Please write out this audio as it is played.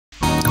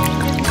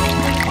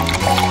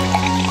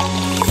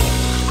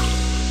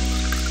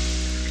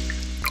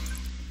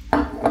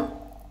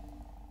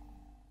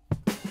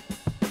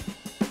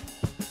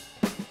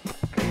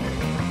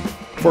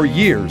For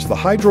years, the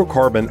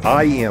HydroCarbon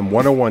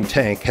IM101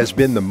 tank has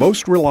been the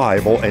most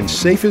reliable and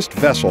safest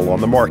vessel on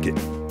the market.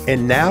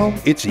 And now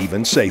it's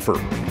even safer.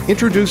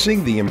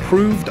 Introducing the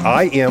improved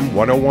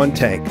IM101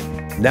 tank,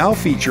 now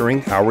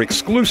featuring our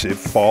exclusive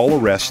fall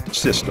arrest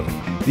system.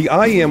 The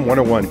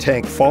IM101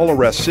 tank fall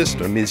arrest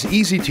system is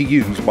easy to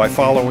use by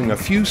following a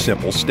few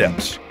simple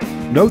steps.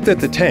 Note that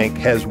the tank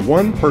has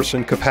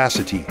one-person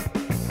capacity.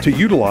 To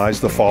utilize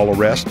the fall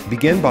arrest,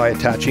 begin by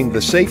attaching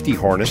the safety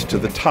harness to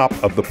the top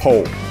of the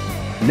pole.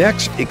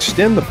 Next,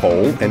 extend the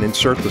pole and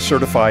insert the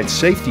certified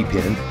safety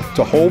pin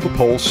to hold the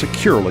pole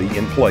securely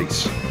in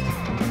place.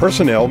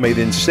 Personnel may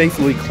then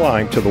safely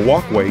climb to the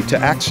walkway to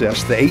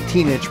access the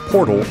 18-inch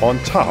portal on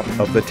top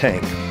of the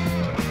tank.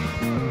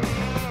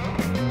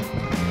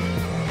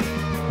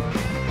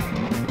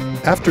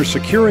 After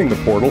securing the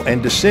portal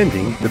and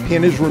descending, the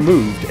pin is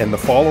removed and the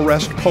fall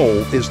arrest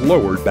pole is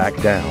lowered back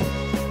down.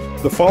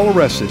 The fall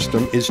arrest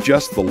system is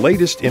just the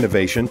latest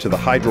innovation to the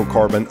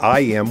HydroCarbon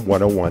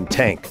IM101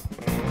 tank.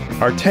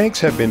 Our tanks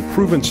have been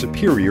proven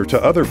superior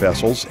to other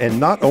vessels and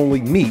not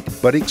only meet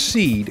but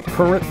exceed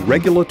current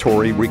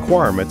regulatory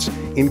requirements,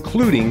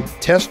 including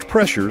test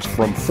pressures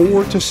from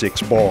 4 to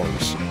 6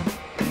 bars.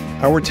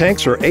 Our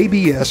tanks are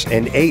ABS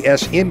and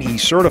ASME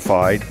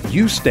certified,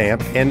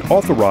 U-stamped, and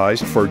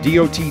authorized for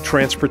DOT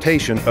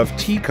transportation of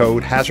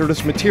T-code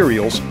hazardous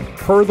materials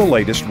per the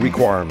latest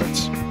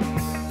requirements.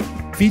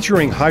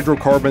 Featuring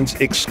HydroCarbon's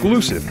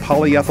exclusive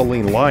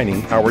polyethylene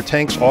lining, our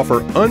tanks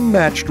offer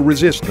unmatched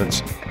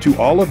resistance to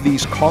all of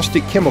these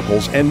caustic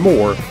chemicals and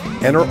more,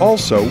 and are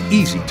also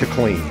easy to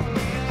clean.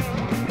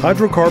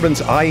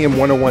 HydroCarbon's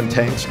IM101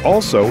 tanks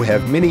also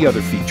have many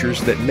other features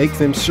that make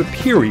them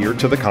superior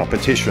to the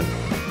competition.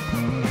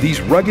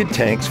 These rugged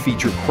tanks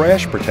feature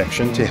crash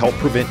protection to help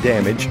prevent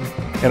damage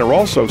and are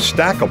also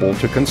stackable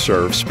to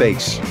conserve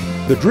space.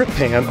 The drip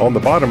pan on the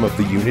bottom of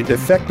the unit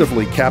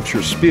effectively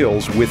captures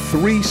spills with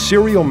 3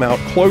 serial mount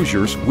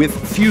closures with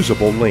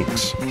fusible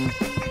links.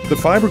 The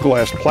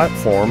fiberglass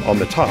platform on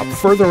the top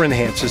further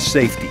enhances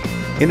safety.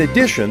 In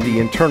addition, the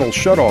internal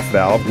shutoff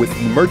valve with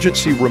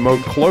emergency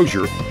remote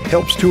closure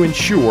helps to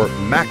ensure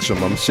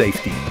maximum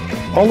safety.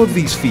 All of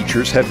these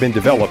features have been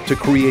developed to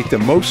create the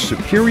most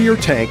superior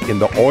tank in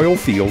the oil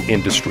field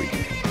industry.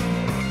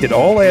 It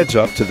all adds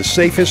up to the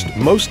safest,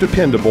 most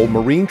dependable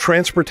marine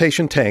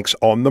transportation tanks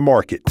on the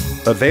market,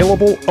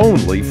 available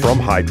only from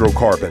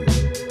HydroCarbon.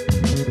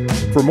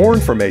 For more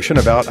information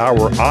about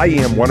our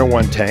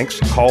IM101 tanks,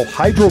 call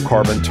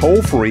HydroCarbon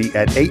toll-free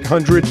at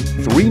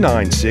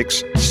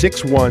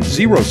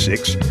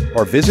 800-396-6106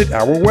 or visit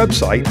our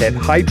website at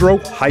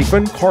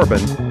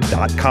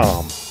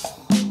hydro-carbon.com.